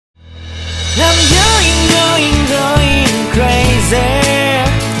I'm going crazy.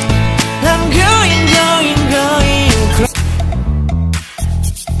 I'm going crazy.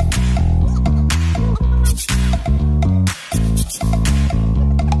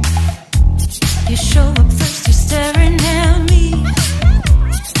 You show up first, you're staring at me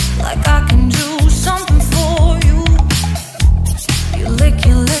like I can do something for you. You lick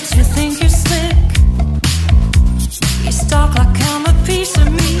your lips, you think you're slick. You stalk like I'm a piece of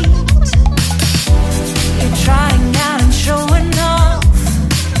meat. You're trying out and showing off,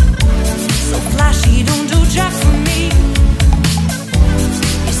 so flashy, don't do jack for me.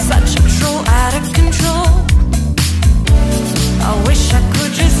 You're such a troll, out of control. I wish I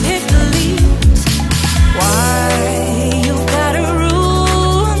could just hit delete. Why you gotta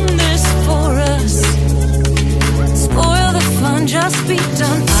ruin this for us? Spoil the fun, just be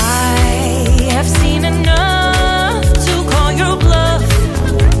done. I have seen enough to call your bluff.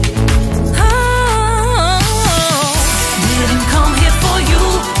 Oh, didn't come here for you.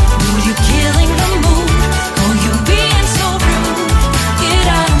 Knew you killing the mood. Oh, you being so rude. Get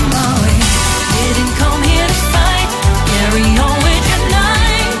out of my way. Didn't come here to fight. Carry on with your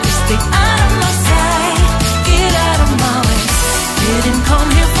night. Stay out of my sight. Get out of my way. Didn't come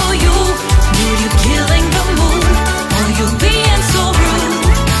here for you. Knew you killing the mood. Oh, you being so rude.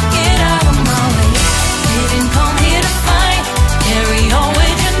 Get out of my way. Didn't come here to fight. Carry on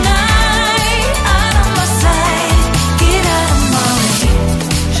with your night. Out of my sight. Get out of my way.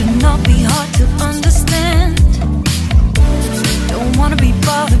 Should not be hard to understand. Don't wanna be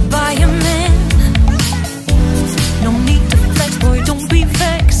bothered by a man. No need to flex, boy, don't be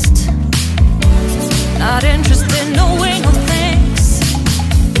vexed. Not interested, no way, no thanks.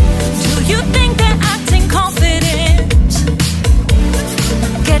 Do you think that acting confident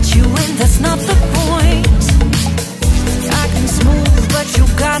get you in? That's not the point. Acting smooth, but you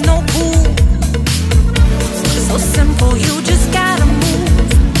got no